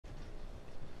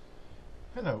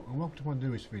Hello and welcome to my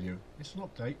newest video. It's an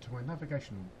update to my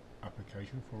navigational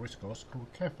application for RISC called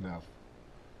KevNav.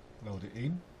 Load it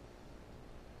in.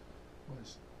 Well,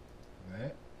 it's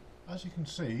there. As you can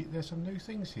see, there's some new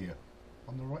things here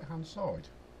on the right hand side.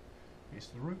 It's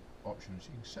the route options.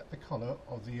 You can set the colour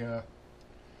of the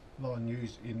line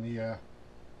used in the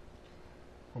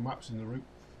for maps in the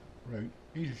route.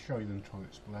 Easy to show you than trying to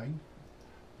explain.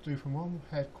 Do from one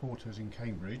headquarters in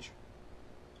Cambridge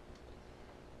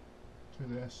to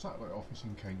their satellite office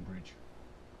in Cambridge.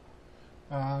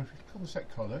 If you click on the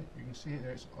set colour, you can see it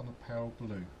there, it's on a pale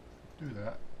blue. Do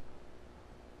that,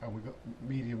 and we've got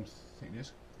medium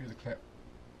thickness. Here's the clip.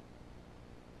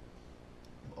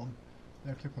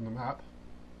 Now click on the map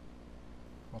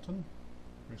button.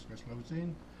 RISC loads in.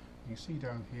 You can see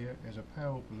down here there's a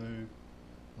pale blue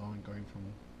line going from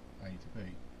A to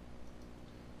B.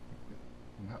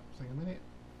 Map thing a minute.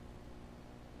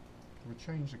 We'll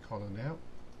change the colour now.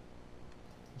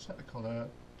 We'll set the colour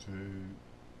to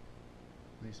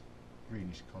this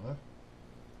greenish colour,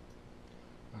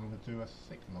 and we'll do a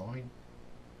thick line.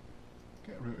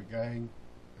 Get a route again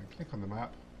and click on the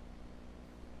map.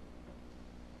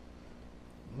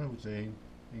 Loads in.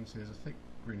 You can see there's a thick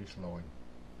greenish line.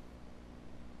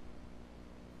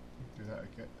 Do that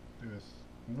again. Do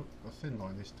a thin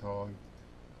line this time.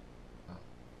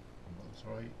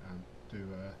 Sorry, and do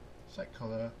a set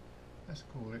colour. Let's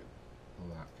call it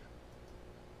black.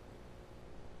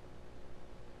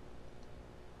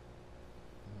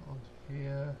 On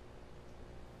here,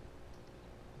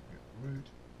 get route.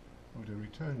 We'll do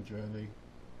return journey.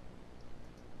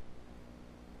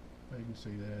 There you can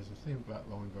see there's a thin black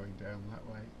line going down that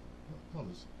way.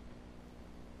 Colours.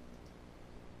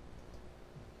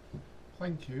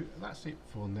 Thank you. That's it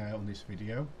for now on this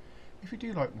video. If you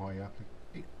do like my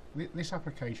this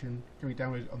application can be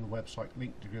downloaded on the website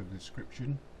linked in the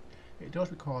description. It does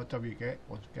require wget,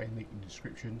 once again linked in the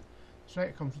description. So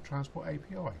it comes with Transport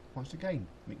API, once again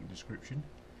link in the description.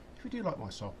 If you do like my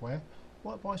software,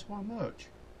 why buy some my merch?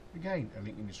 Again a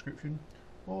link in the description.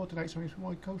 Or donate something from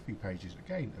my Ko-fi pages,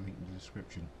 again a link in the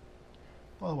description.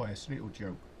 By the way, it's a little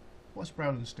joke. What's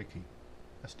brown and sticky?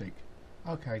 A stick.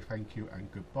 Okay, thank you and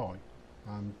goodbye.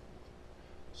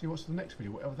 See what's the next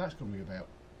video, whatever that's going to be about.